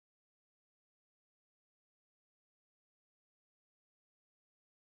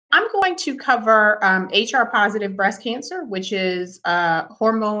I'm going to cover HR positive breast cancer, which is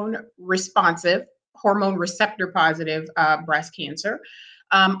hormone responsive, hormone receptor positive breast cancer,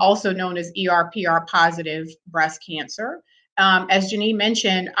 also known as ER/PR positive breast cancer. As Janine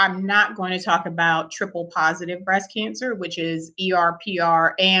mentioned, I'm not going to talk about triple positive breast cancer, which is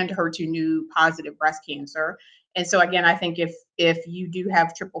ER/PR and HER2/neu positive breast cancer. And so again, I think if you do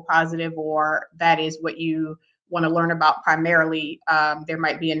have triple positive, or that is what you want to learn about primarily, there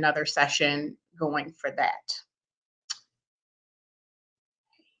might be another session going for that.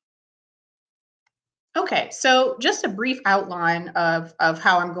 Okay, so just a brief outline of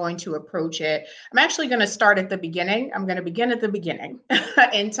how I'm going to approach it. I'm actually going to start at the beginning. I'm going to begin at the beginning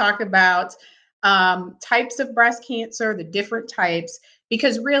and talk about types of breast cancer, the different types,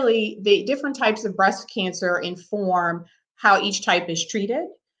 because really the different types of breast cancer inform how each type is treated.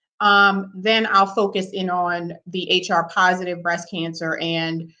 Then I'll focus in on the HR positive breast cancer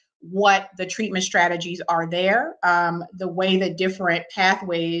and what the treatment strategies are there, the way that different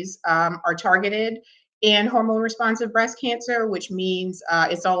pathways are targeted in hormone responsive breast cancer, which means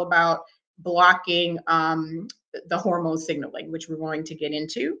it's all about blocking the hormone signaling, which we're going to get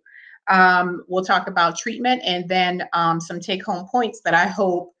into. We'll talk about treatment, and then some take home points that I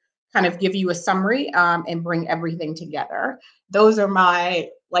hope kind of give you a summary and bring everything together. Those are my,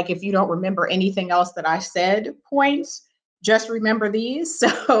 like, if you don't remember anything else that I said, points, just remember these.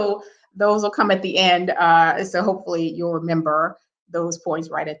 So those will come at the end. So hopefully you'll remember those points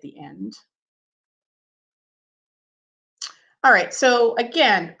right at the end. All right, so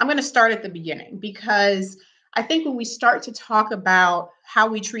again, I'm going to start at the beginning, because I think when we start to talk about how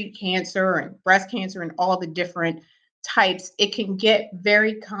we treat cancer and breast cancer and all the different types, it can get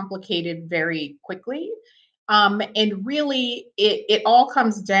very complicated very quickly. And really, it all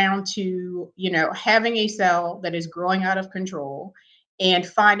comes down to, having a cell that is growing out of control and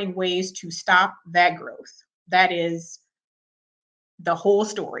finding ways to stop that growth. That is the whole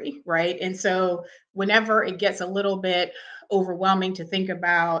story, right? And so whenever it gets a little bit overwhelming to think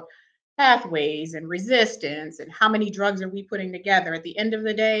about pathways and resistance and how many drugs are we putting together, at the end of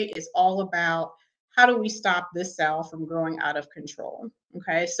the day, it's all about how do we stop this cell from growing out of control.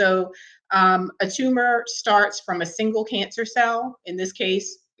 Okay, so a tumor starts from a single cancer cell, in this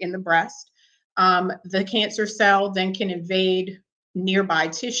case, in the breast. The cancer cell then can invade nearby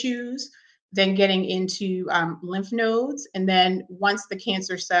tissues, then getting into lymph nodes. And then once the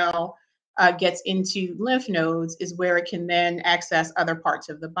cancer cell gets into lymph nodes is where it can then access other parts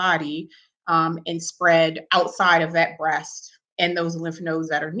of the body and spread outside of that breast and those lymph nodes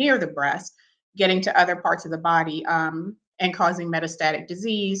that are near the breast, getting to other parts of the body and causing metastatic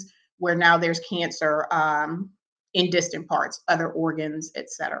disease, where now there's cancer in distant parts, other organs,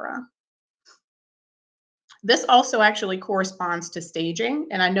 etc. This also actually corresponds to staging.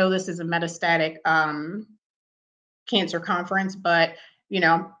 And I know this is a metastatic cancer conference, but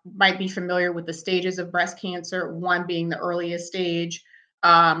might be familiar with the stages of breast cancer, 1 being the earliest stage,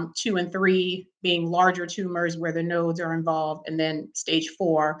 2 and 3 being larger tumors where the nodes are involved, and then stage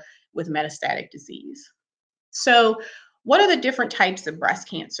 4 with metastatic disease. So what are the different types of breast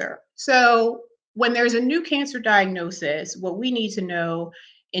cancer? So when there's a new cancer diagnosis, what we need to know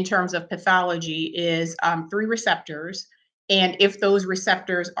in terms of pathology is 3 receptors, and if those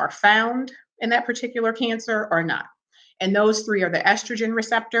receptors are found in that particular cancer or not. And those 3 are the estrogen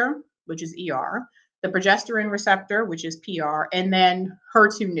receptor, which is ER, the progesterone receptor, which is PR, and then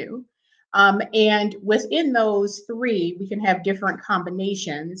HER2/neu. And within those 3, we can have different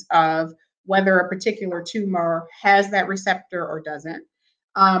combinations of whether a particular tumor has that receptor or doesn't.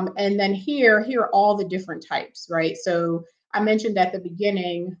 And then here are all the different types, right? So I mentioned at the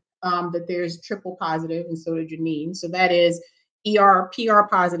beginning that there's triple positive, and so did Janine. So that is ER/PR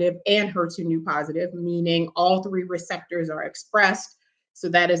positive and HER2/neu positive, meaning all 3 receptors are expressed. So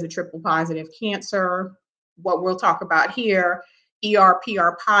that is a triple positive cancer. What we'll talk about here,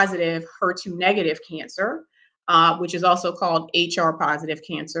 ER/PR positive, HER2 negative cancer, which is also called HR positive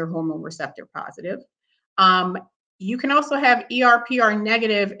cancer, hormone receptor positive. You can also have ER/PR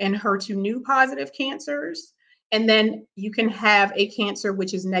negative and HER2/neu positive cancers. And then you can have a cancer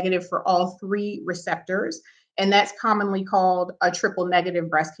which is negative for all 3 receptors. And that's commonly called a triple negative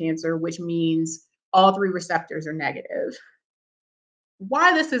breast cancer, which means all 3 receptors are negative.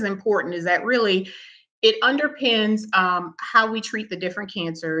 Why this is important is that really it underpins how we treat the different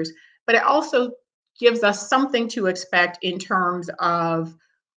cancers, but it also gives us something to expect in terms of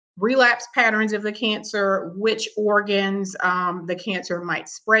relapse patterns of the cancer, which organs the cancer might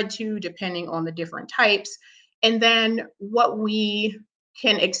spread to depending on the different types, and then what we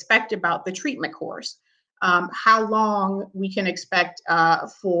can expect about the treatment course. how long we can expect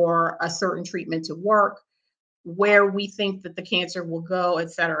for a certain treatment to work, where we think that the cancer will go,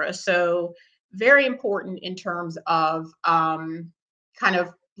 et cetera. So very important in terms of kind of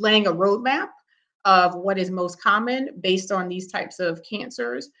laying a roadmap of what is most common based on these types of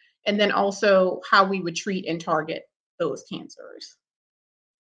cancers, and then also how we would treat and target those cancers.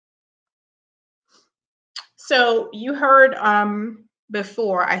 So you heard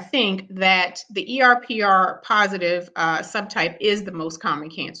before, I think, that the ERPR positive subtype is the most common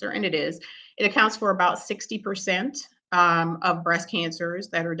cancer, and it is. It accounts for about 60% of breast cancers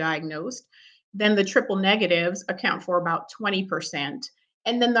that are diagnosed. Then the triple negatives account for about 20%.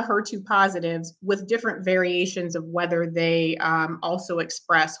 And then the HER2 positives, with different variations of whether they also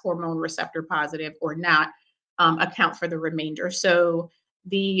express hormone receptor positive or not, account for the remainder. So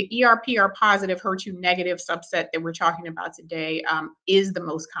the ERPR positive, HER2 negative subset that we're talking about today is the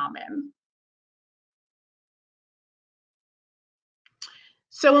most common.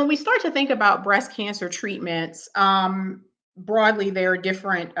 So when we start to think about breast cancer treatments, broadly, there are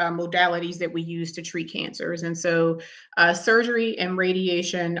different modalities that we use to treat cancers. And so surgery and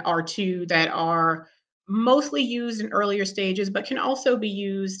radiation are two that are mostly used in earlier stages, but can also be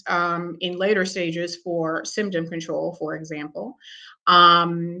used in later stages for symptom control, for example.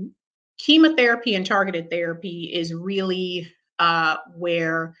 Um, Chemotherapy and targeted therapy is really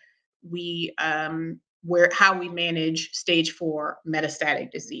where we where how we manage stage 4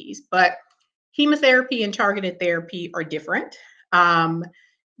 metastatic disease. But chemotherapy and targeted therapy are different. Um,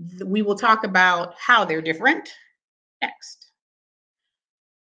 we will talk about how they're different next.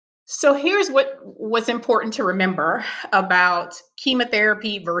 So here's what's important to remember about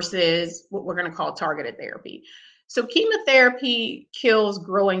chemotherapy versus what we're going to call targeted therapy. So chemotherapy kills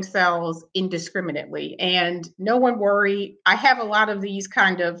growing cells indiscriminately, and no one worry. I have a lot of these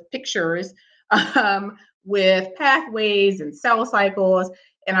kind of pictures with pathways and cell cycles,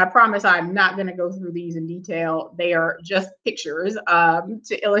 and I promise I'm not going to go through these in detail. They are just pictures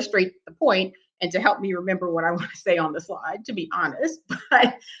to illustrate the point and to help me remember what I want to say on the slide, to be honest.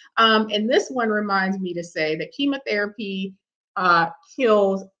 But and this one reminds me to say that chemotherapy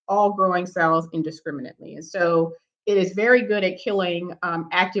kills all growing cells indiscriminately. And so it is very good at killing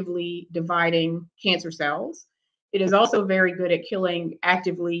actively dividing cancer cells. It is also very good at killing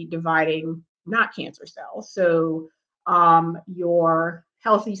actively dividing not cancer cells. So your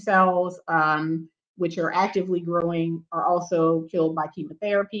healthy cells, which are actively growing, are also killed by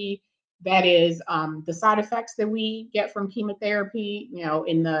chemotherapy. That is the side effects that we get from chemotherapy,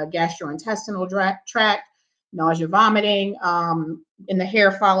 in the gastrointestinal tract, nausea, vomiting, in the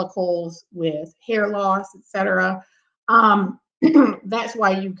hair follicles with hair loss, etc. That's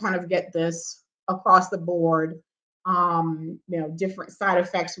why you kind of get this across the board, different side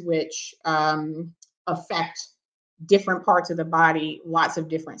effects which affect different parts of the body, lots of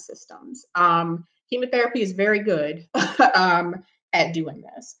different systems. Chemotherapy is very good at doing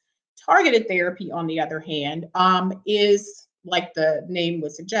this. Targeted therapy, on the other hand, is, like the name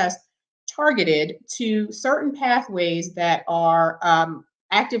would suggest, targeted to certain pathways that are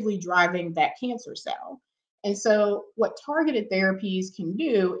actively driving that cancer cell. And so what targeted therapies can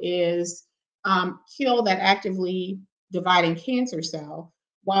do is kill that actively dividing cancer cell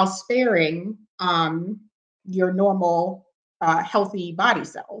while sparing your normal healthy body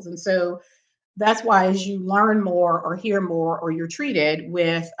cells. And so that's why, as you learn more or hear more, or you're treated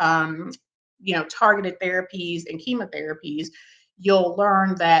with targeted therapies and chemotherapies, you'll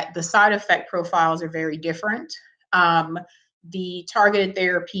learn that the side effect profiles are very different. The targeted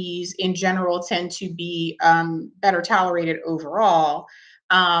therapies in general tend to be better tolerated overall,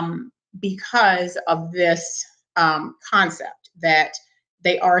 because of this concept that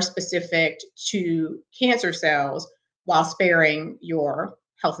they are specific to cancer cells while sparing your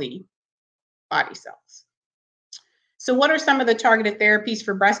healthy body cells. So what are some of the targeted therapies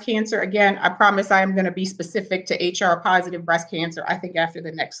for breast cancer? Again, I promise I am going to be specific to HR positive breast cancer, I think, after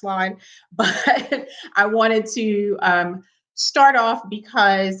the next slide. But I wanted to start off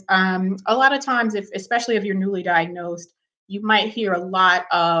because a lot of times, especially if you're newly diagnosed, you might hear a lot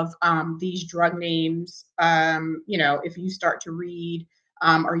of these drug names, if you start to read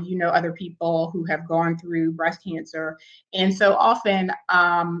or other people who have gone through breast cancer. And so often,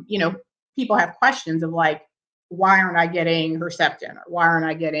 people have questions of like, why aren't I getting Herceptin, or why aren't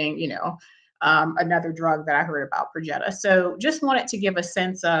I getting, another drug that I heard about, Perjeta. So just wanted to give a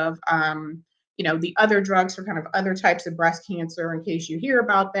sense of, the other drugs for kind of other types of breast cancer, in case you hear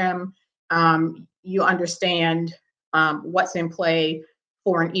about them, you understand what's in play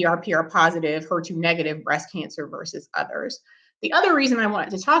for an ERPR positive, HER2 negative breast cancer versus others. The other reason I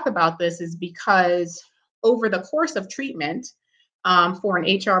wanted to talk about this is because over the course of treatment for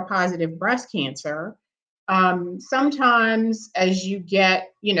an HR positive breast cancer, sometimes as you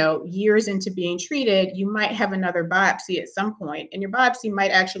get, years into being treated, you might have another biopsy at some point, and your biopsy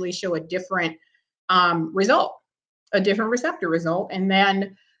might actually show a different result, a different receptor result. And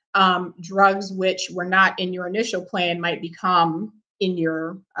then drugs which were not in your initial plan might become in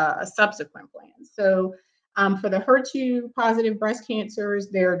your subsequent plans. So for the HER2 positive breast cancers,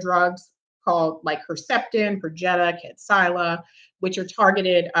 there are drugs called like Herceptin, Perjeta, Kadcyla, which are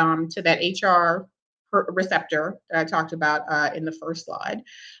targeted to that HR receptor that I talked about in the first slide.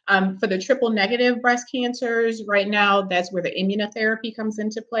 For the triple negative breast cancers, right now, that's where the immunotherapy comes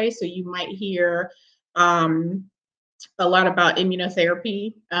into play. So you might hear a lot about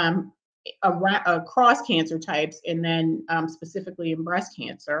immunotherapy across cancer types, and then specifically in breast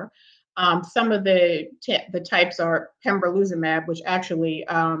cancer. Some of the types are pembrolizumab, which actually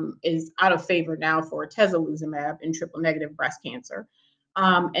is out of favor now for atezolizumab in triple negative breast cancer.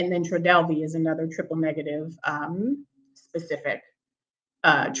 And then Trodelvy is another triple negative specific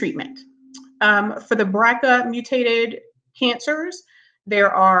treatment. For the BRCA mutated cancers,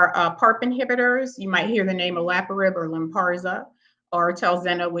 there are PARP inhibitors. You might hear the name olaparib or Lynparza, or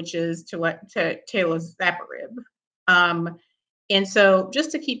Talzenna, which is talazoparib. And so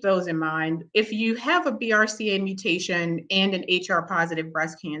just to keep those in mind, if you have a BRCA mutation and an HR positive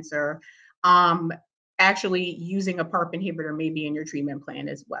breast cancer, actually using a PARP inhibitor may be in your treatment plan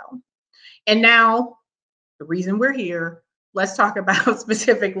as well. And now, the reason we're here, let's talk about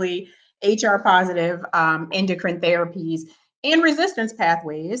specifically HR positive endocrine therapies and resistance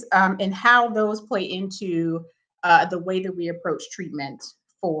pathways and how those play into the way that we approach treatment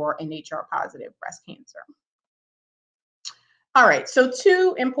for an HR positive breast cancer. All right, so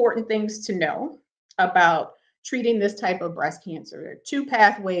two important things to know about treating this type of breast cancer. There are two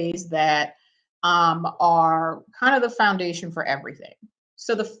pathways that are kind of the foundation for everything.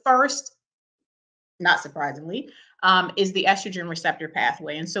 So the first, not surprisingly, is the estrogen receptor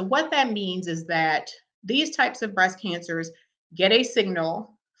pathway. And so what that means is that these types of breast cancers get a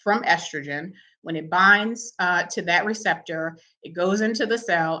signal from estrogen. When it binds to that receptor, it goes into the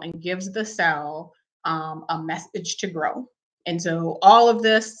cell and gives the cell a message to grow. And so all of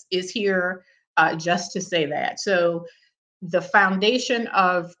this is here just to say that. So the foundation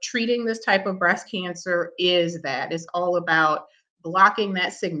of treating this type of breast cancer is that it's all about blocking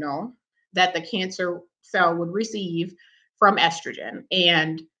that signal that the cancer cell would receive from estrogen.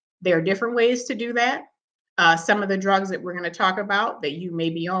 And there are different ways to do that. Some of the drugs that we're going to talk about that you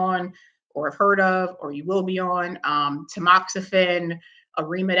may be on or have heard of, or you will be on, tamoxifen,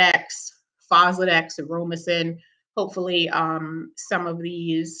 Arimidex, Fosledex, Aromasin. Hopefully, some of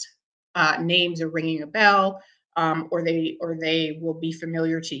these names are ringing a bell, or they will be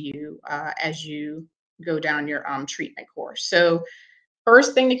familiar to you as you go down your treatment course. So,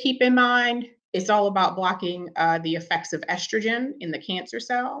 first thing to keep in mind, it's all about blocking the effects of estrogen in the cancer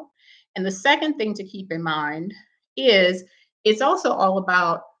cell. And the second thing to keep in mind is it's also all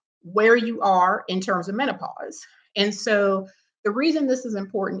about where you are in terms of menopause. And so the reason this is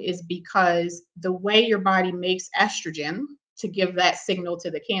important is because the way your body makes estrogen to give that signal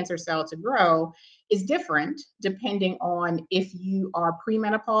to the cancer cell to grow is different depending on if you are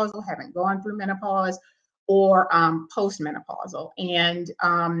premenopausal, haven't gone through menopause, or postmenopausal. And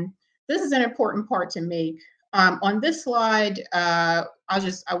this is an important part to make. On this slide, I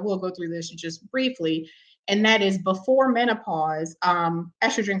will go through this just briefly, and that is before menopause,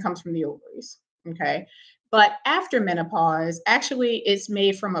 estrogen comes from the ovaries, okay? But after menopause, actually, it's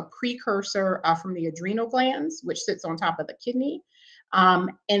made from a precursor from the adrenal glands, which sits on top of the kidney.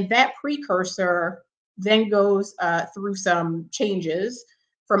 And that precursor then goes through some changes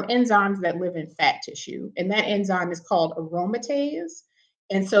from enzymes that live in fat tissue. And that enzyme is called aromatase.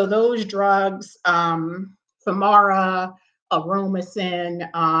 And so those drugs, Femara, Aromasin,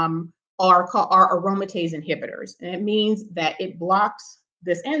 are aromatase inhibitors. And it means that it blocks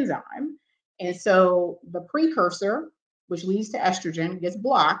this enzyme. And so the precursor, which leads to estrogen, gets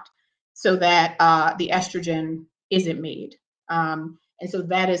blocked so that the estrogen isn't made. And so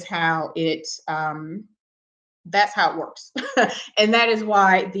that is how that's how it works. And that is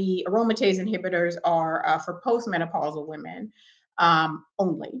why the aromatase inhibitors are for postmenopausal women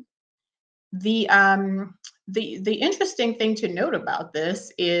only. The interesting thing to note about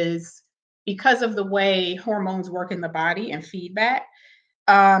this is because of the way hormones work in the body and feedback,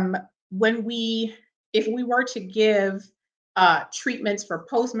 if we were to give treatments for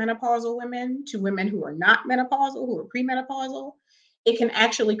postmenopausal women to women who are not menopausal, who are premenopausal, it can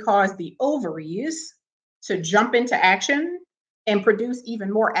actually cause the ovaries to jump into action and produce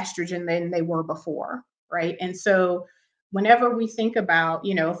even more estrogen than they were before. right? And so whenever we think about,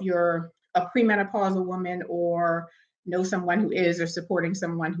 if you're a premenopausal woman or know someone who is or supporting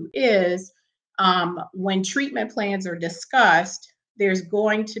someone who is, when treatment plans are discussed, there's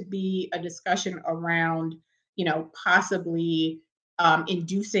going to be a discussion around, possibly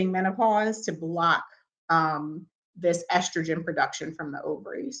inducing menopause to block this estrogen production from the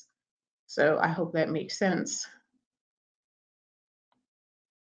ovaries. So I hope that makes sense.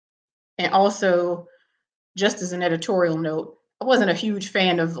 And also, just as an editorial note, I wasn't a huge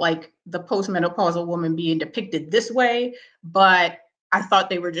fan of like the postmenopausal woman being depicted this way, but I thought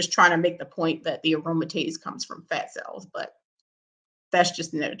they were just trying to make the point that the aromatase comes from fat cells, but that's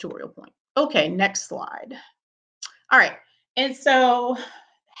just an editorial point. Okay, next slide. All right. And so,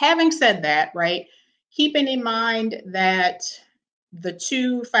 having said that, right, keeping in mind that the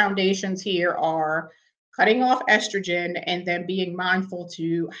two foundations here are cutting off estrogen and then being mindful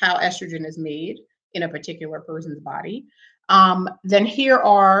to how estrogen is made in a particular person's body, then here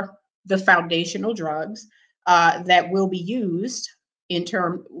are the foundational drugs that will be used in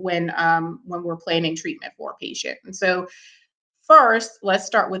term when we're planning treatment for a patient. And so first, let's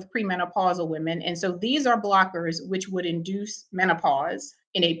start with premenopausal women. And so these are blockers which would induce menopause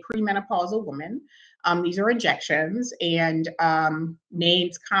in a premenopausal woman. These are injections and common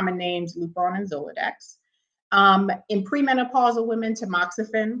names, Lupron and Zoladex. In premenopausal women,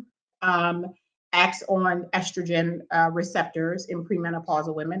 tamoxifen acts on estrogen receptors in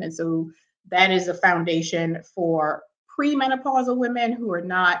premenopausal women. And so that is a foundation for premenopausal women who are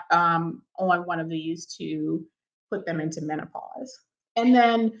not on one of these to put them into menopause. And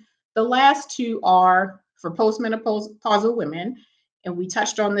then the last two are for postmenopausal women. And we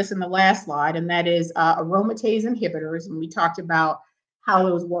touched on this in the last slide, and that is aromatase inhibitors. And we talked about how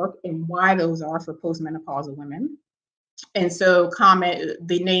those work and why those are for postmenopausal women. And so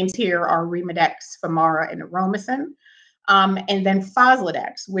the names here are Remedex, Femara, and Aromacin. And then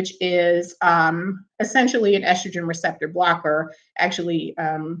Foslodex, which is essentially an estrogen receptor blocker, actually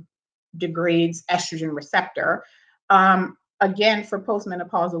degrades estrogen receptor. Again, for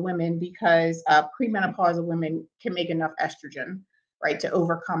postmenopausal women, because premenopausal women can make enough estrogen, right, to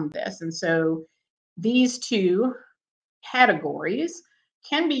overcome this. And so these two categories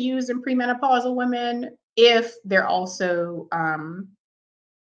can be used in premenopausal women if they're also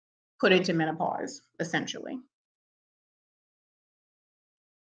put into menopause, essentially.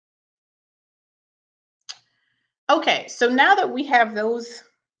 Okay, so now that we have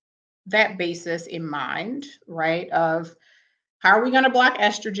that basis in mind, right, of how are we going to block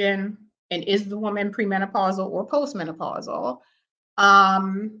estrogen and is the woman premenopausal or postmenopausal,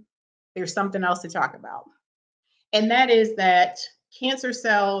 there's something else to talk about. And that is that cancer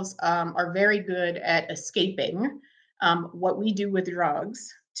cells are very good at escaping what we do with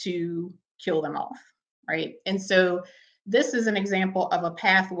drugs to kill them off, right? And so this is an example of a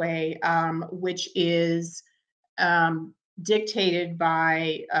pathway which is dictated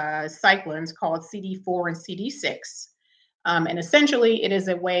by cyclins called CD4 and CD6. And essentially, it is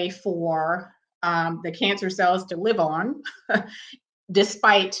a way for the cancer cells to live on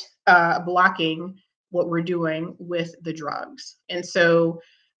despite blocking what we're doing with the drugs. And so,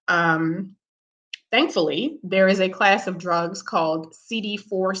 thankfully, there is a class of drugs called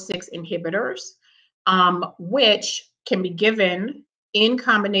CD4/6 inhibitors, which can be given in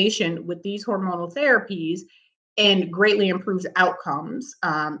combination with these hormonal therapies and greatly improves outcomes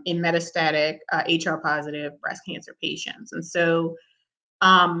in metastatic HR-positive breast cancer patients. And so,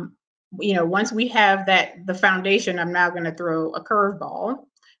 once we have the foundation, I'm now going to throw a curveball,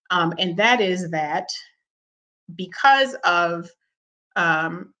 and that is that because of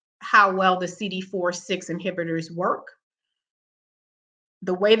how well the CD4/6 inhibitors work,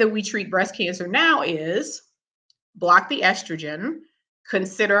 the way that we treat breast cancer now is block the estrogen,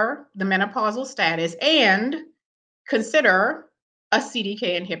 consider the menopausal status, and consider a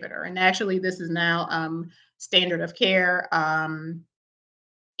CDK inhibitor. And actually, this is now standard of care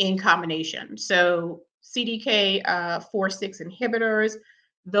in combination. So CDK4/6 inhibitors,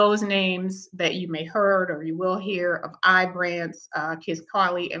 those names that you may heard or you will hear of Ibrance,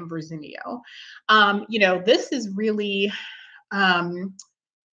 Kisqali, and Verzenio. This is really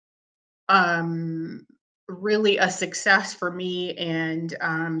really a success for me and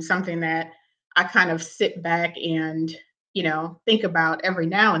something that I kind of sit back and think about every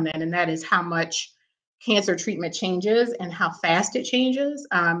now and then, and that is how much cancer treatment changes and how fast it changes,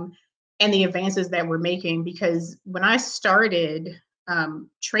 and the advances that we're making. Because when I started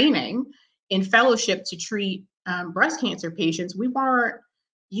training in fellowship to treat breast cancer patients, we weren't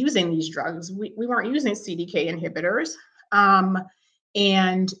using these drugs. We weren't using CDK inhibitors.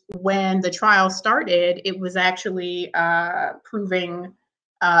 And when the trial started, it was actually proving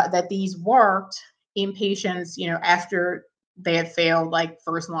that these worked in patients, after they had failed like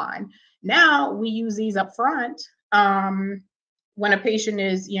first line. Now we use these up front when a patient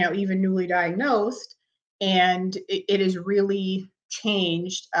is, even newly diagnosed, and it has really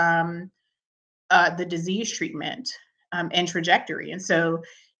changed the disease treatment and trajectory. And so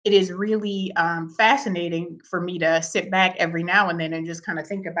it is really fascinating for me to sit back every now and then and just kind of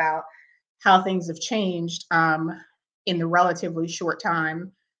think about how things have changed in the relatively short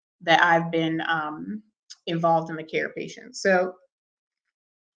time that I've been involved in the care of patients. So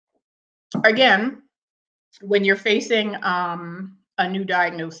again, when you're facing a new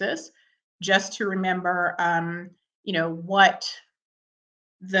diagnosis, just to remember, what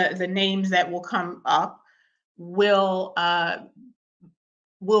the names that will come up will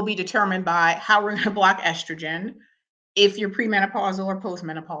will be determined by how we're going to block estrogen, if you're premenopausal or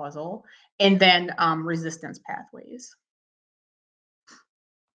postmenopausal, and then resistance pathways.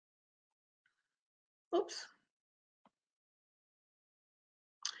 Oops.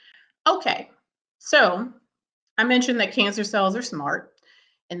 Okay, so I mentioned that cancer cells are smart,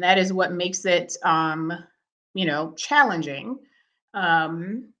 and that is what makes it, challenging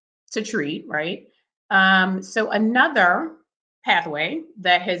um, to treat, right? So another pathway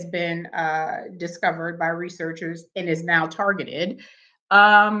that has been discovered by researchers and is now targeted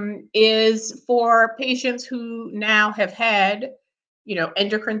is for patients who now have had,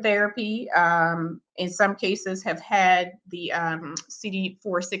 endocrine therapy. In some cases, have had the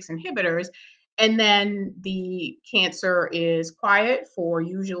CD4/6 inhibitors, and then the cancer is quiet for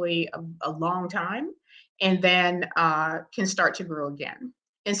usually a long time, and then can start to grow again.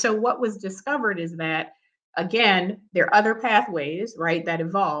 And so, what was discovered is that, again, there are other pathways, right, that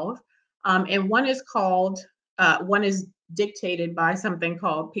evolve, and one is dictated by something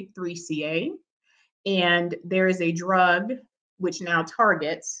called PIK3CA, and there is a drug which now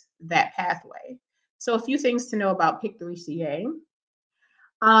targets that pathway. So, a few things to know about PIK3CA.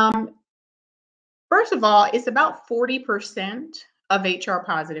 Um, First of all, it's about 40% of HR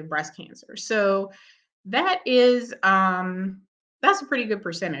positive breast cancer. So that is that's a pretty good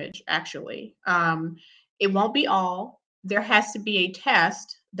percentage, actually. It won't be all. There has to be a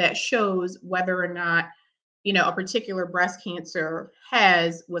test that shows whether or not, a particular breast cancer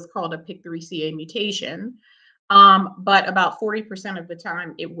has what's called a PIK3CA mutation. But about 40% of the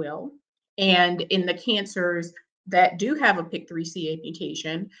time it will. And in the cancers that do have a PIK3CA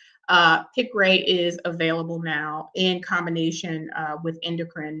mutation, Piqray is available now in combination with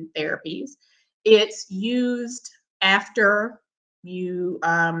endocrine therapies. It's used after you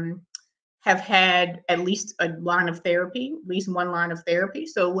have had at least a line of therapy, at least one line of therapy.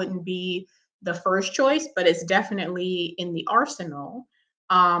 So it wouldn't be the first choice, but it's definitely in the arsenal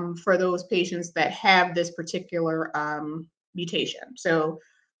for those patients that have this particular mutation. So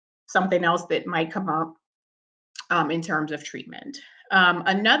something else that might come up in terms of treatment.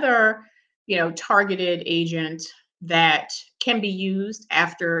 Another, targeted agent that can be used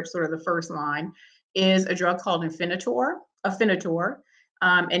after sort of the first line is a drug called Afinitor,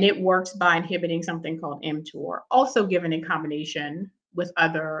 and it works by inhibiting something called mTOR, also given in combination with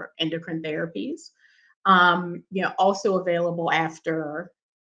other endocrine therapies. Also available after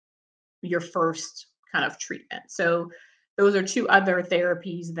your first kind of treatment. So those are two other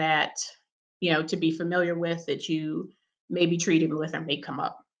therapies that, to be familiar with, that you may be treated with and may come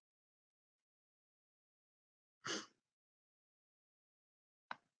up.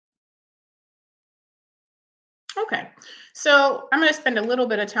 Okay. So I'm going to spend a little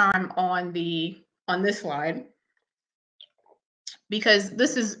bit of time on this slide because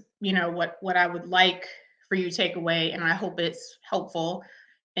this is, what I would like for you to take away, and I hope it's helpful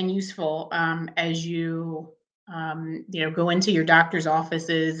and useful as you go into your doctor's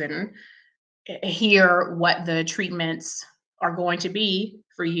offices and hear what the treatments are going to be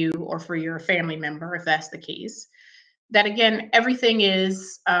for you or for your family member, if that's the case. That again, everything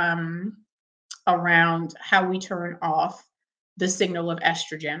is around how we turn off the signal of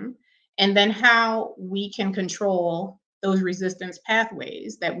estrogen, and then how we can control those resistance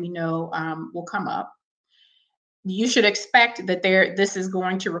pathways that we know will come up. You should expect that this is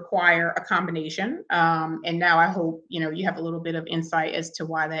going to require a combination, and now I hope you have a little bit of insight as to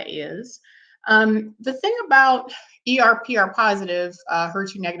why that is. The thing about ER/PR positive,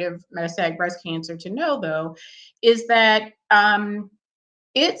 HER2 negative metastatic breast cancer to know, though, is that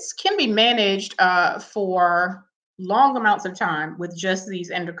it can be managed for long amounts of time with just these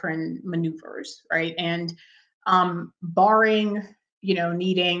endocrine maneuvers, right? And barring,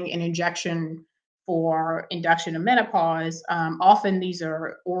 needing an injection for induction of menopause. Often these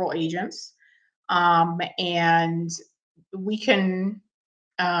are oral agents, and we can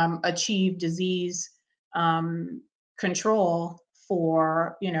achieve disease control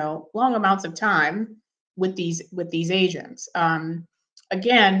for long amounts of time with these agents.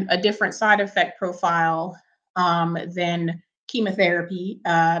 Again, a different side effect profile than chemotherapy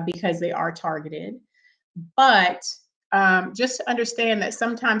because they are targeted. But just to understand that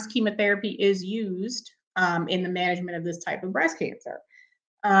sometimes chemotherapy is used in the management of this type of breast cancer.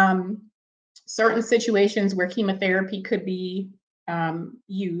 Certain situations where chemotherapy could be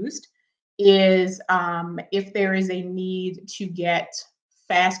used is if there is a need to get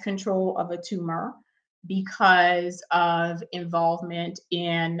fast control of a tumor because of involvement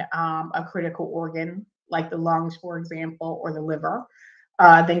in a critical organ, like the lungs, for example, or the liver,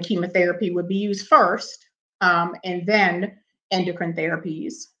 then chemotherapy would be used first, and then endocrine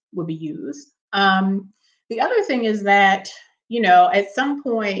therapies would be used. The other thing is that, at some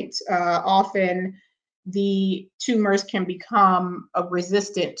point, often the tumors can become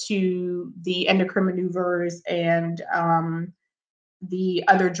resistant to the endocrine maneuvers and the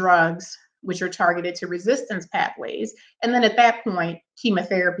other drugs which are targeted to resistance pathways. And then at that point,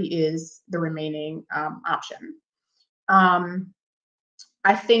 chemotherapy is the remaining option.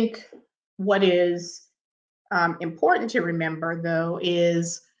 I think what is important to remember, though,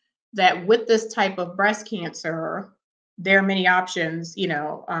 is that with this type of breast cancer, there are many options,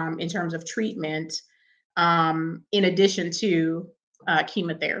 in terms of treatment, in addition to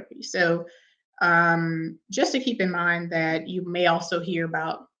chemotherapy. So just to keep in mind that you may also hear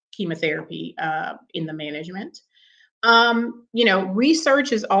about chemotherapy in the management.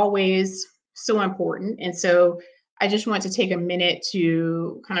 Research is always so important. And so I just want to take a minute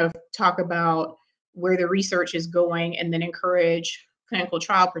to kind of talk about where the research is going and then encourage clinical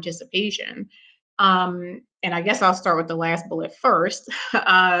trial participation. And I guess I'll start with the last bullet first.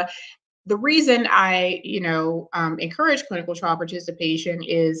 The reason I, encourage clinical trial participation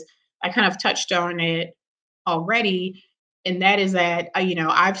is I kind of touched on it already, and that is that,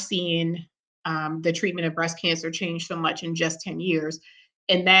 I've seen the treatment of breast cancer change so much in just 10 years.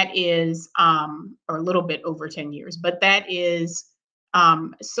 And that is, or a little bit over 10 years, but that is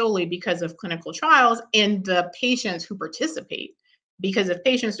solely because of clinical trials and the patients who participate. Because if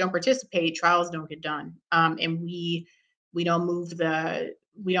patients don't participate, trials don't get done, and we don't move the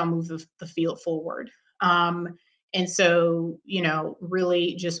field forward. And so,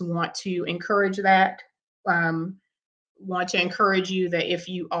 really just want to encourage that. Want to encourage you that if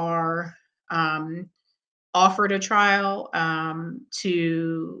you are offered a trial,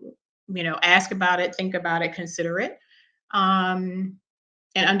 to ask about it, think about it, consider it, and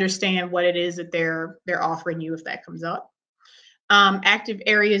understand what it is that they're offering you if that comes up. Active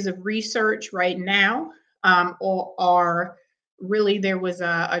areas of research right now are really, there was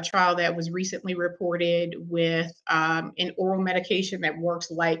a trial that was recently reported with an oral medication that works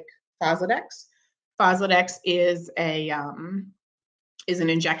like Faslodex. Faslodex is an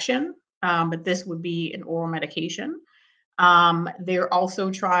injection, but this would be an oral medication. There are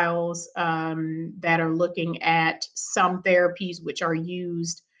also trials that are looking at some therapies which are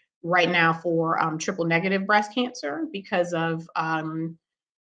used right now for triple negative breast cancer because of an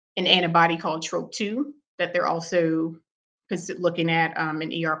antibody called TROP2 that they're also looking at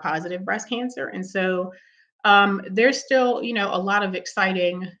in ER positive breast cancer. And so there's still, a lot of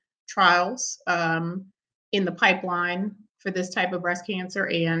exciting trials in the pipeline for this type of breast cancer.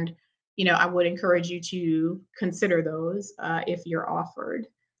 And, I would encourage you to consider those if you're offered.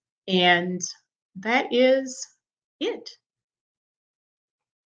 And that is it.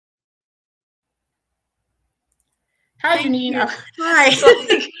 Hi, Janine.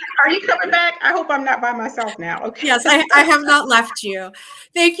 Hi. Are you coming back? I hope I'm not by myself now. Okay. Yes, I have not left you.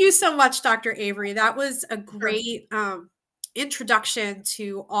 Thank you so much, Dr. Avery. That was a great introduction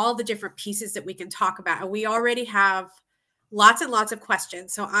to all the different pieces that we can talk about. And we already have lots and lots of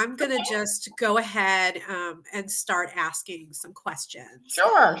questions. So I'm going to just go ahead and start asking some questions.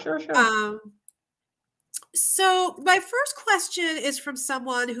 Sure. So my first question is from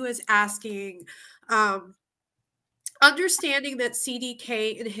someone who is asking, understanding that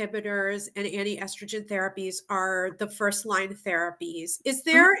CDK inhibitors and anti-estrogen therapies are the first line therapies, is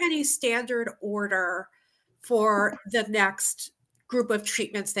there any standard order for the next group of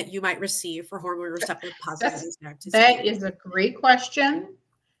treatments that you might receive for hormone receptor positive? That is a great question.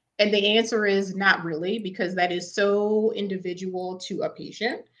 And the answer is not really, because that is so individual to a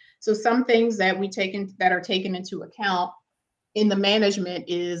patient. So some things that that are taken into account in the management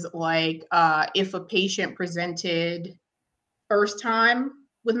is like if a patient presented first time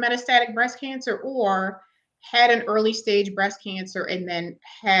with metastatic breast cancer or had an early stage breast cancer and then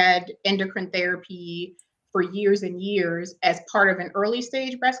had endocrine therapy for years and years as part of an early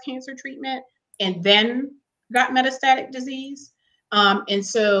stage breast cancer treatment and then got metastatic disease. And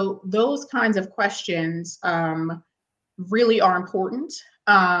so those kinds of questions really are important,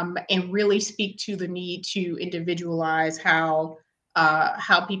 and really speak to the need to individualize how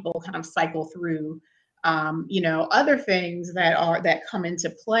people kind of cycle through. Other things that come into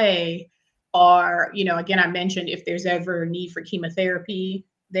play are, again, I mentioned if there's ever a need for chemotherapy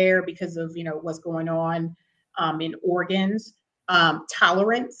there because of what's going on in organs,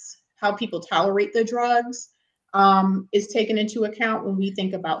 tolerance, how people tolerate the drugs, is taken into account when we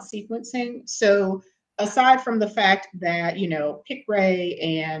think about sequencing. So aside from the fact that Piqray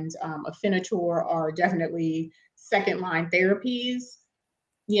and Afinitor are definitely second line therapies,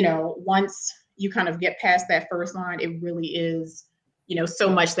 once you kind of get past that first line, it really is so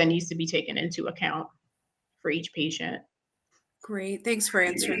much that needs to be taken into account for each patient. Great, thanks for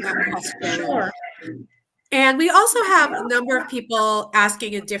answering that question. Sure. And we also have a number of people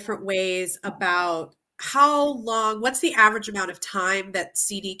asking in different ways about what's the average amount of time that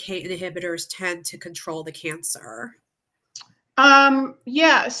CDK inhibitors tend to control the cancer?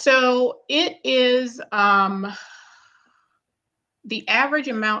 Yeah, so it is the average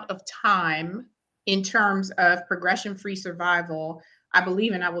amount of time in terms of progression-free survival, I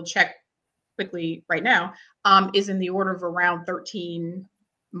believe, and I will check quickly right now, is in the order of around 13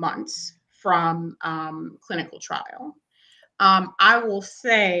 months from clinical trial. I will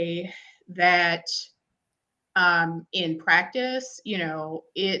say that in practice,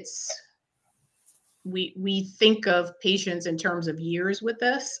 we think of patients in terms of years with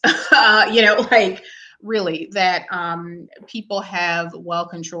this, like really that people have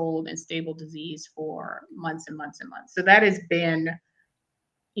well-controlled and stable disease for months and months and months. So that has been,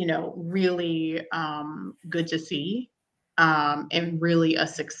 really good to see, and really a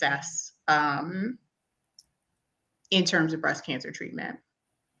success in terms of breast cancer treatment.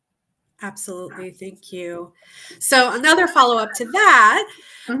 Absolutely. Thank you. So another follow-up to that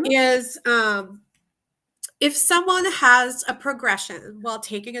is if someone has a progression while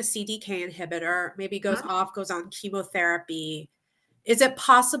taking a CDK inhibitor, maybe goes on chemotherapy, is it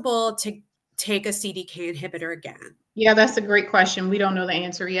possible to take a CDK inhibitor again? Yeah, that's a great question. We don't know the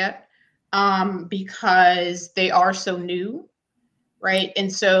answer yet, because they are so new, right?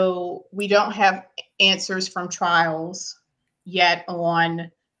 And so we don't have answers from trials yet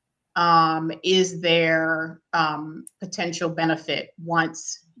on is there potential benefit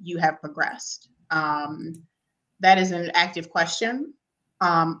once you have progressed. That is an active question.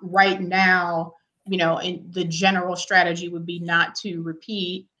 Right now, in the general strategy would be not to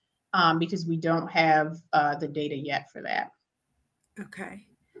repeat, because we don't have the data yet for that. Okay.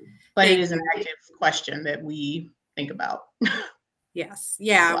 But it is an active question that we think about. Yes.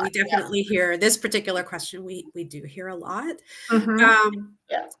 Yeah, we definitely hear this particular question. We do hear a lot. Yeah.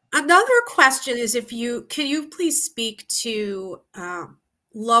 Another question is can you please speak to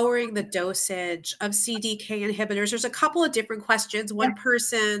lowering the dosage of CDK inhibitors? There's a couple of different questions. One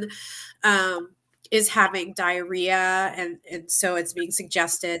person is having diarrhea, and so it's being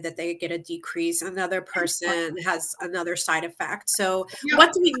suggested that they get a decrease. Another person has another side effect. So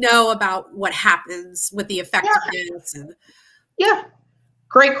what do we know about what happens with the effectiveness? Yeah,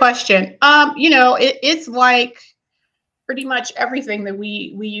 great question. It's like pretty much everything that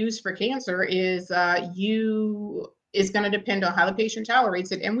we use for cancer is going to depend on how the patient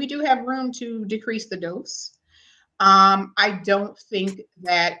tolerates it, and we do have room to decrease the dose. I don't think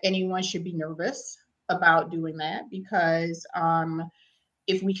that anyone should be nervous about doing that because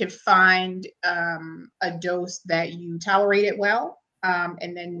if we could find a dose that you tolerate it well,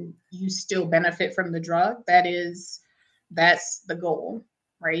 and then you still benefit from the drug, that's the goal,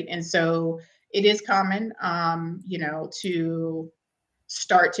 right? And so it is common, to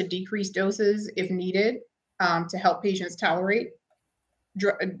start to decrease doses if needed, to help patients tolerate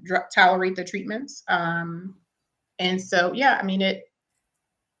the treatments. And so, yeah, I mean, it's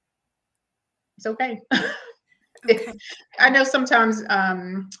okay. I know sometimes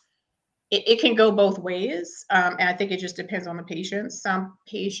it can go both ways, and I think it just depends on the patient. Some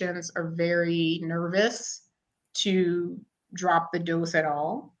patients are very nervous to drop the dose at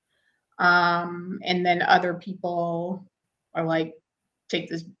all. And then other people are like,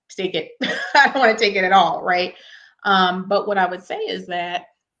 take it. I don't want to take it at all, right? But what I would say is that,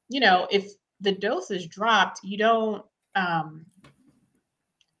 if the dose is dropped, you don't,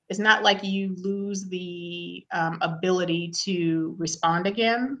 it's not like you lose the ability to respond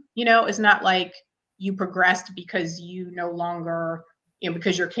again. It's not like you progressed because you no longer,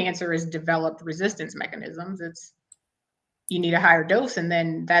 because your cancer has developed resistance mechanisms, you need a higher dose, and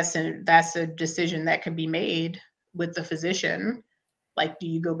then that's a decision that can be made with the physician. Like, do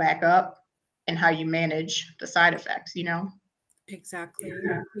you go back up, and how you manage the side effects, Exactly.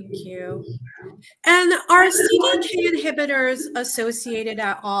 Thank you. And are CDK inhibitors associated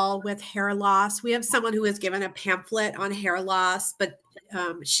at all with hair loss? We have someone who was given a pamphlet on hair loss, but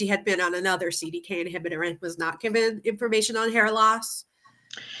she had been on another CDK inhibitor and was not given information on hair loss.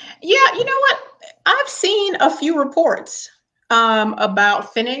 Yeah, you know what? I've seen a few reports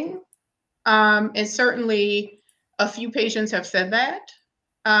about thinning, and certainly a few patients have said that.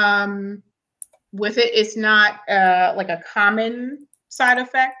 With it, it's not like a common side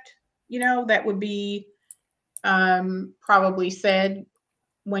effect, that would be probably said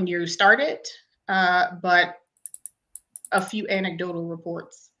when you start it, but a few anecdotal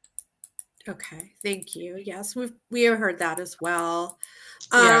reports. Okay, thank you. Yes, we have heard that as well.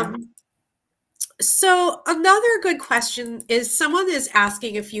 Yeah. So another good question is, someone is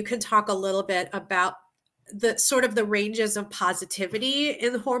asking if you can talk a little bit about the sort of the ranges of positivity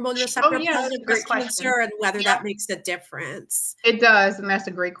in hormone receptor positive breast cancer and whether that makes a difference. It does, and that's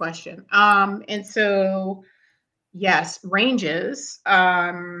a great question. And so, yes, ranges.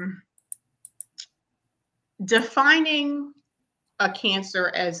 Defining a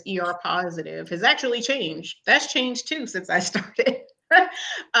cancer as ER positive has actually changed. That's changed too since I started,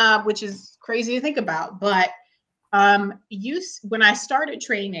 which is crazy to think about. But when I started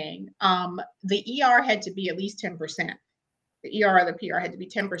training, the ER had to be at least 10%. The ER or the PR had to be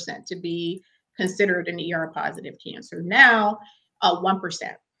 10% to be considered an ER positive cancer. Now,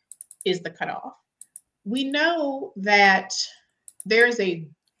 1% is the cutoff. We know that there's a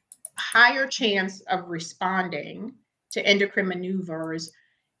higher chance of responding to endocrine maneuvers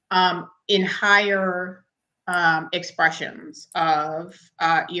in higher expressions of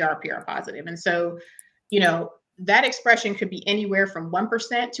ER/PR positive. And so, that expression could be anywhere from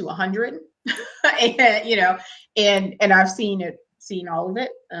 1% to 100. and I've seen all of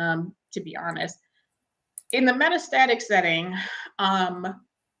it, to be honest. In the metastatic setting,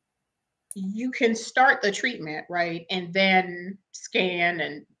 you can start the treatment, right? And then scan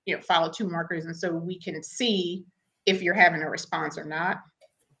and follow 2 markers. And so we can see if you're having a response or not.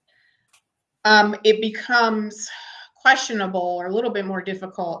 It becomes questionable or a little bit more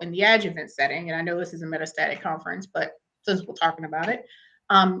difficult in the adjuvant setting. And I know this is a metastatic conference, but since we're talking about it,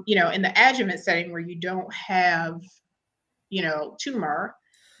 in the adjuvant setting where you don't have, tumor,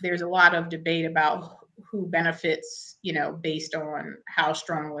 there's a lot of debate about who benefits, based on how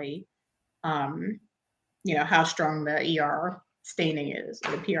strongly, how strong the ER staining is,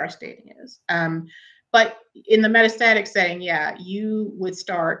 or the PR staining is. But in the metastatic setting, yeah, you would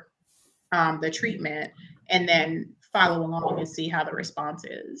start the treatment and then follow along and see how the response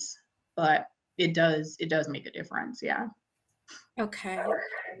is. But it does make a difference. Yeah. Okay.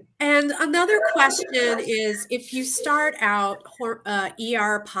 And another question is, if you start out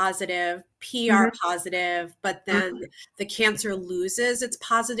ER positive, PR positive, but then the cancer loses its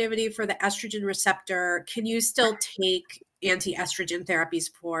positivity for the estrogen receptor, can you still take anti-estrogen therapies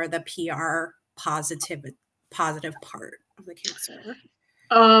for the PR positive part of the cancer?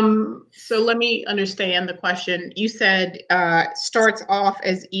 So let me understand the question. You said starts off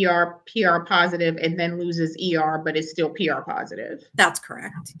as PR positive and then loses ER, but it's still PR positive. That's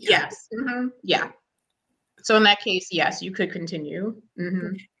correct. Yeah. Yes. Yeah. So in that case, yes, you could continue.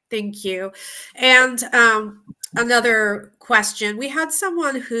 Okay. Thank you. And another question. We had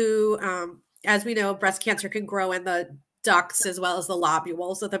someone who, as we know, breast cancer can grow in the ducts as well as the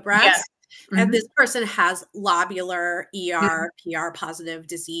lobules of the breast. Yes. And this person has lobular PR positive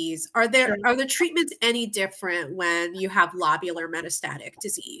disease. Are the treatments any different when you have lobular metastatic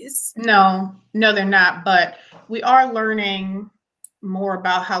disease? No, they're not. But we are learning more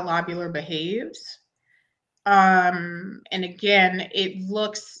about how lobular behaves. And again, it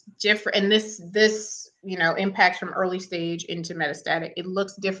looks different. And this impacts from early stage into metastatic. It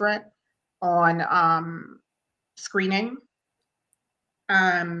looks different on screening.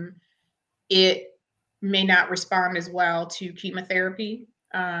 It may not respond as well to chemotherapy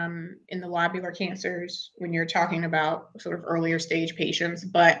in the lobular cancers when you're talking about sort of earlier stage patients.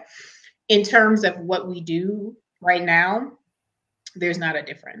 But in terms of what we do right now, there's not a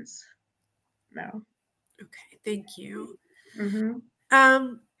difference. No. Okay, thank you.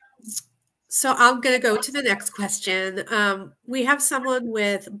 So I'm going to go to the next question. We have someone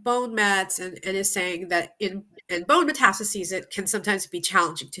with bone mets and is saying that in bone metastases, it can sometimes be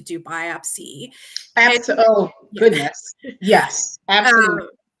challenging to do biopsy. Goodness. Yes, absolutely.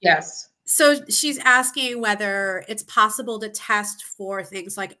 Yes. So she's asking whether it's possible to test for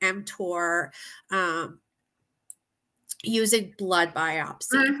things like mTOR using blood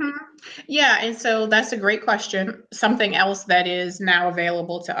biopsy. Yeah, and so that's a great question. Something else that is now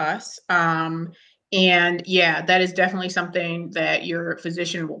available to us. And yeah, that is definitely something that your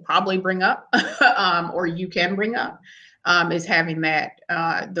physician will probably bring up, or you can bring up, is having that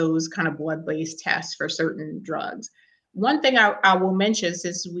those kind of blood-based tests for certain drugs. One thing I will mention,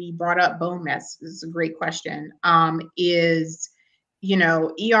 since we brought up bone mets, this is a great question, is,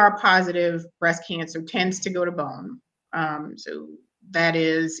 ER positive breast cancer tends to go to bone. So that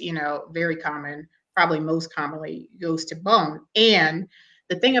is, very common, probably most commonly goes to bone. And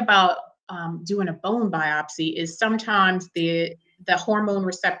the thing about doing a bone biopsy is sometimes the hormone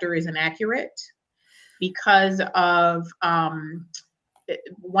receptor is inaccurate because of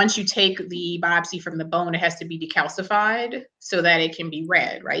once you take the biopsy from the bone, it has to be decalcified so that it can be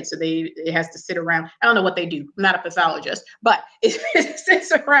read, right? So it has to sit around. I don't know what they do. I'm not a pathologist, but it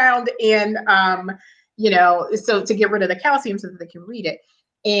sits around in so to get rid of the calcium so that they can read it.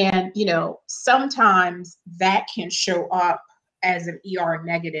 And sometimes that can show up as an ER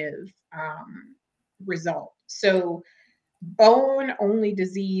negative result. So bone only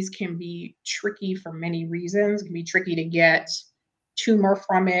disease can be tricky for many reasons. It can be tricky to get tumor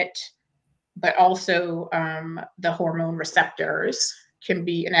from it, but also the hormone receptors can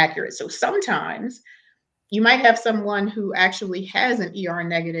be inaccurate. So sometimes you might have someone who actually has an ER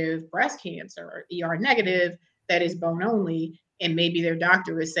negative breast cancer, or ER negative that is bone only, and maybe their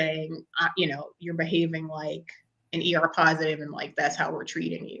doctor is saying, you're behaving like an ER positive, and like that's how we're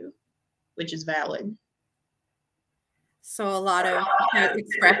treating you, which is valid. So a lot of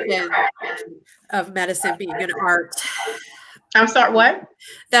expression of medicine being an art. I'm sorry, what?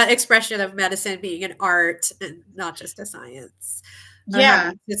 That expression of medicine being an art and not just a science.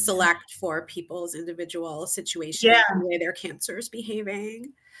 Yeah. To select for people's individual situations, Yeah. the way their cancer is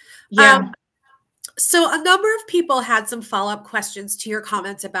behaving. Yeah. So a number of people had some follow-up questions to your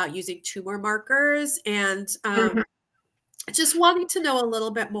comments about using tumor markers, and just wanting to know a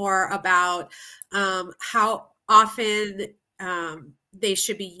little bit more about how often they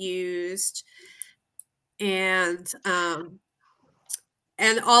should be used, and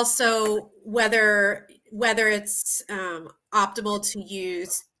also whether it's optimal to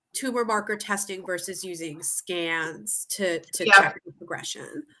use tumor marker testing versus using scans to check the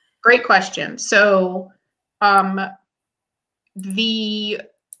progression. Great question. So the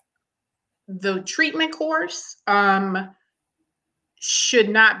treatment course should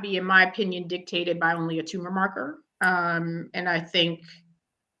not be, in my opinion, dictated by only a tumor marker. And I think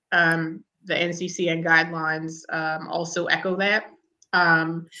the NCCN guidelines also echo that.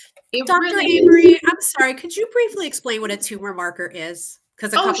 Dr. Avery, I'm sorry, could you briefly explain what a tumor marker is?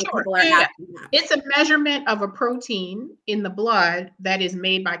 Because a couple people are asking that. It's a measurement of a protein in the blood that is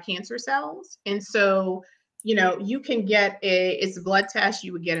made by cancer cells. And so, you can get it's a blood test,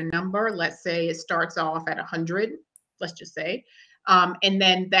 you would get a number. Let's say it starts off at 100, let's just say. And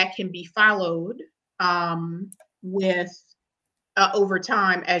then that can be followed with over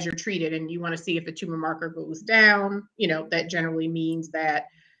time as you're treated, and you want to see if the tumor marker goes down. That generally means that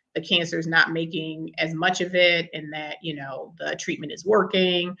the cancer is not making as much of it, and that the treatment is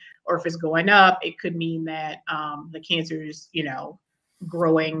working. Or if it's going up, it could mean that the cancer is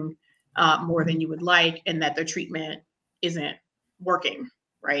growing more than you would like, and that the treatment isn't working,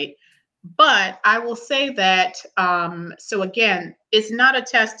 right? But I will say that so again, it's not a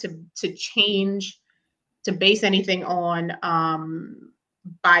test to change, to base anything on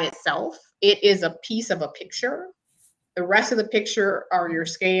by itself. It is a piece of a picture. The rest of the picture are your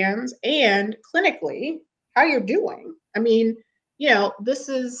scans and clinically how you're doing. I mean, this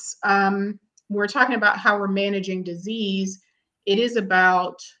is we're talking about how we're managing disease. It is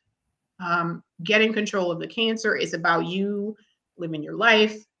about getting control of the cancer. It's about you living your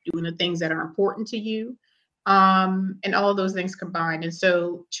life, doing the things that are important to you, and all of those things combined. And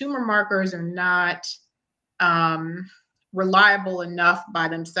so tumor markers are not reliable enough by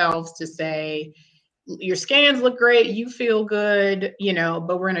themselves to say, your scans look great, you feel good,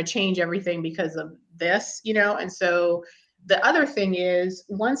 but we're going to change everything because of this, And so the other thing is,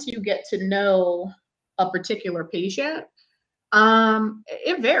 once you get to know a particular patient,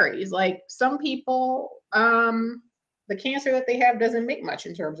 it varies. Like some people, the cancer that they have doesn't make much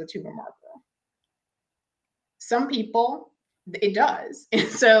in terms of tumor marker. Some people, it does. And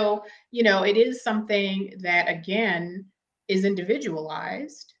so, it is something that, again, is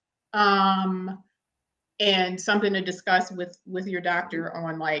individualized. And something to discuss with your doctor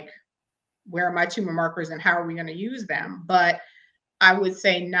on, like, where are my tumor markers and how are we going to use them. But I would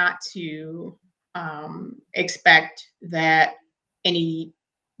say not to expect that any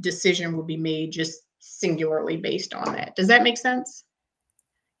decision will be made just singularly based on that. Does that make sense?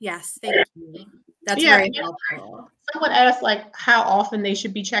 Yes, thank you. That's Yeah, very helpful. someone asked like how often they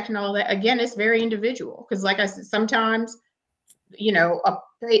should be checking all that. Again, it's very individual because, like I said, sometimes a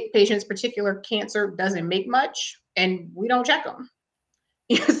patient's particular cancer doesn't make much, and we don't check them.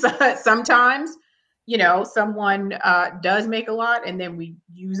 Sometimes, someone does make a lot, and then we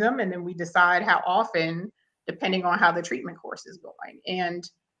use them, and then we decide how often, depending on how the treatment course is going. And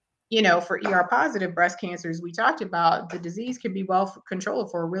for ER positive breast cancers, we talked about the disease can be well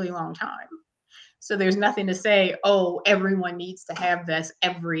controlled for a really long time. So there's nothing to say, oh, everyone needs to have this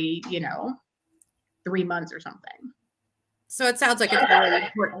every, 3 months or something. So it sounds like it's really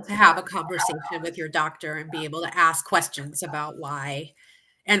important to have a conversation with your doctor and be able to ask questions about why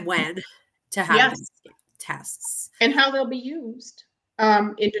and when to have Yes. these tests. And how they'll be used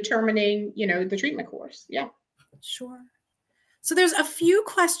in determining, the treatment course. Yeah. Sure. So there's a few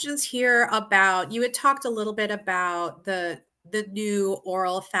questions here about, you had talked a little bit about the new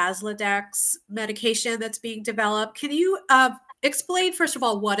oral Faslodex medication that's being developed. Can you explain, first of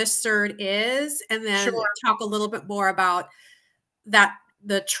all, what a SERD is, and then Sure. talk a little bit more about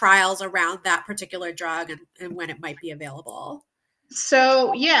the trials around that particular drug and when it might be available?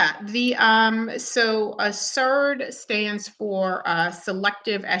 So yeah, so a SERD stands for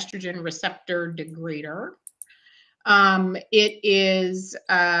selective estrogen receptor degrader. It is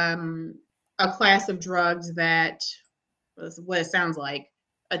a class of drugs that, what it sounds like,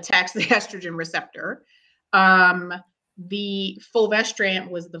 attacks the estrogen receptor. The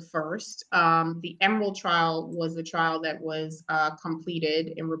fulvestrant was the first. The Emerald trial was the trial that was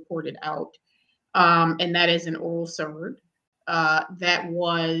completed and reported out, and that is an oral SERD. That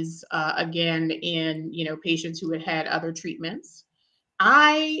was again in patients who had had other treatments.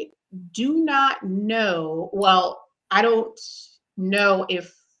 I do not know. Well, I don't know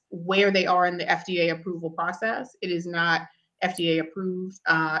if where they are in the FDA approval process. It is not FDA approved.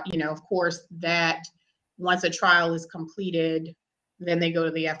 Of course, that once a trial is completed, then they go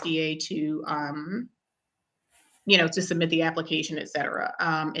to the FDA to submit the application, et cetera.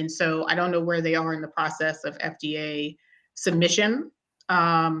 And so I don't know where they are in the process of FDA submission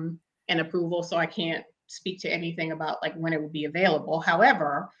and approval. So I can't speak to anything about like when it will be available.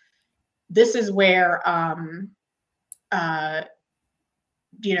 However, this is where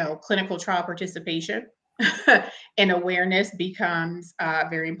clinical trial participation and awareness becomes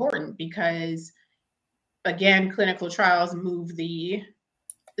very important, because again, clinical trials move the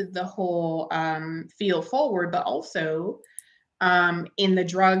whole field forward, but also in the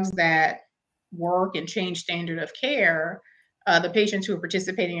drugs that work and change standard of care, the patients who are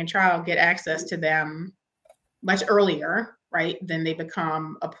participating in trial get access to them much earlier, right? Then they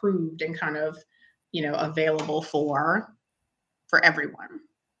become approved and kind of, available for everyone.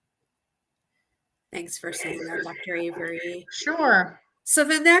 Thanks for saying that, Dr. Avery. Sure. So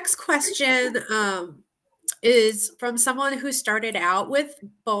the next question is from someone who started out with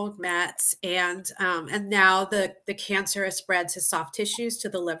bone mets and now the cancer has spread to soft tissues, to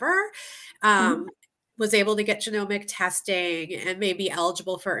the liver. Was able to get genomic testing and may be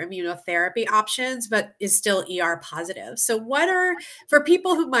eligible for immunotherapy options, but is still ER positive. So what are, for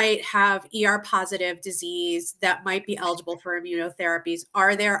people who might have ER positive disease that might be eligible for immunotherapies,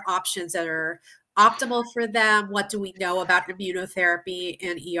 are there options that are optimal for them? What do we know about immunotherapy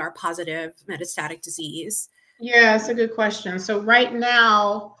in ER positive metastatic disease? Yeah, it's a good question. So right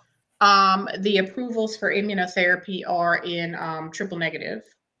now, the approvals for immunotherapy are in triple negative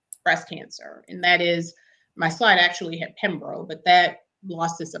breast cancer. And that is, my slide actually had Pembro, but that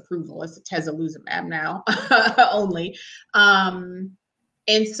lost its approval. It's atezolizumab now only.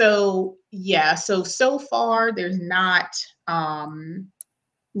 And so, yeah, so far there's not,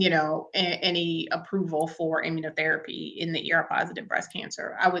 any approval for immunotherapy in the ER positive breast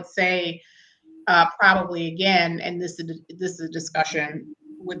cancer. I would say probably again, and this is a discussion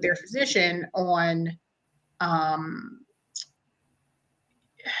with their physician on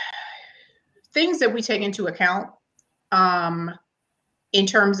things that we take into account in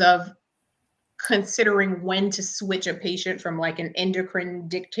terms of considering when to switch a patient from like an endocrine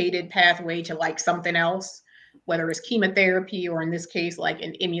dictated pathway to like something else, whether it's chemotherapy or in this case, like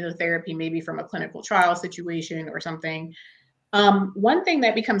an immunotherapy, maybe from a clinical trial situation or something. One thing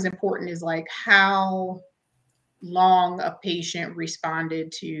that becomes important is like how long a patient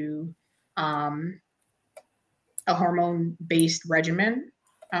responded to a hormone-based regimen,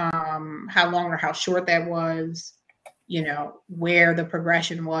 how long or how short that was, where the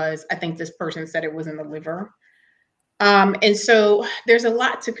progression was. I think this person said it was in the liver. And so there's a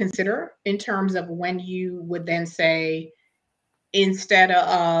lot to consider in terms of when you would then say, instead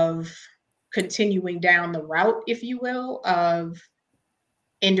of continuing down the route, if you will, of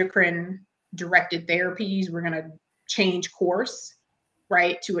endocrine directed therapies, we're going to change course,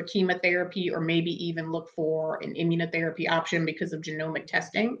 right, to a chemotherapy, or maybe even look for an immunotherapy option because of genomic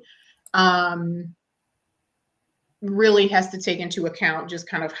testing. Really has to take into account just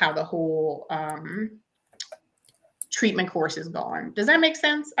kind of how the whole treatment course is going. Does that make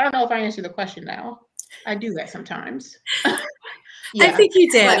sense? I don't know if I answered the question now. I do that sometimes. I Yeah. think you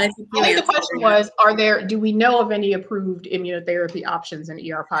did. I think the question was, do we know of any approved immunotherapy options in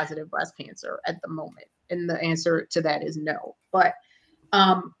ER positive breast cancer at the moment? And the answer to that is no. But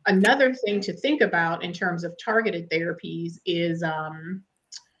another thing to think about in terms of targeted therapies is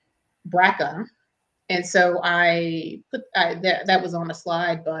BRCA. And so I put that was on the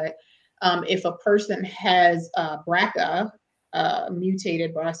slide, but if a person has BRCA,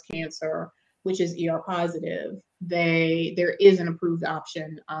 mutated breast cancer, which is ER positive, there is an approved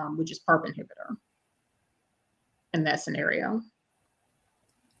option, which is PARP inhibitor in that scenario.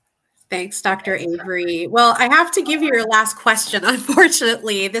 Thanks, Dr. Avery. Well, I have to give you your last question.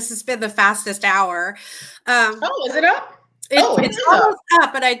 Unfortunately, this has been the fastest hour. Oh, is it up? It's almost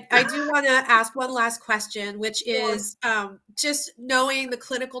up, but I do want to ask one last question, which is just knowing the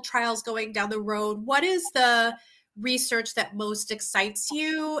clinical trials going down the road, what is the research that most excites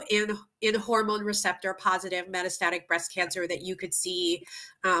you in hormone receptor positive metastatic breast cancer that you could see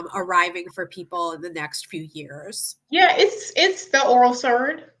arriving for people in the next few years? Yeah, it's the oral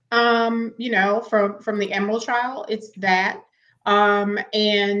SERD, you know, from the Emerald trial. It's that.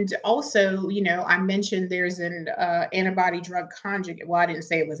 And also, you know, I mentioned there's an antibody drug conjugate. Well, I didn't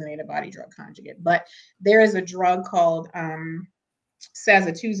say it was an antibody drug conjugate, but there is a drug called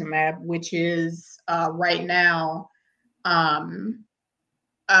sacituzumab, which is right now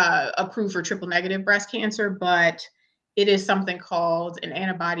approved for triple negative breast cancer, but it is something called an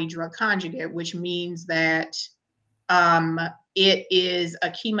antibody drug conjugate, which means that it is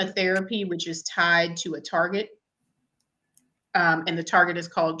a chemotherapy which is tied to a target, and the target is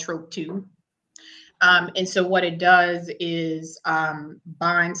called TROP2. And so what it does is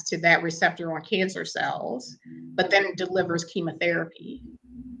binds to that receptor on cancer cells, but then it delivers chemotherapy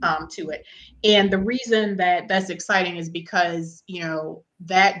to it. And the reason that that's exciting is because, you know,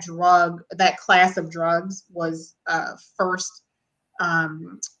 that drug, that class of drugs was first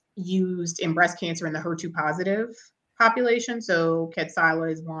used in breast cancer in the HER2 positive population. So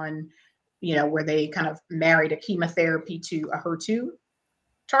Kadcyla is one, you know, where they kind of married a chemotherapy to a HER2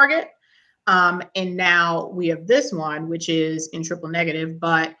 target. And now we have this one, which is in triple negative,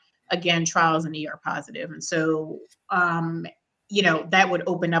 but again, trials in ER positive. And so, you know, that would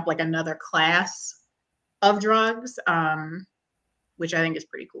open up like another class of drugs, which I think is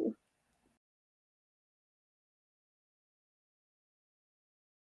pretty cool.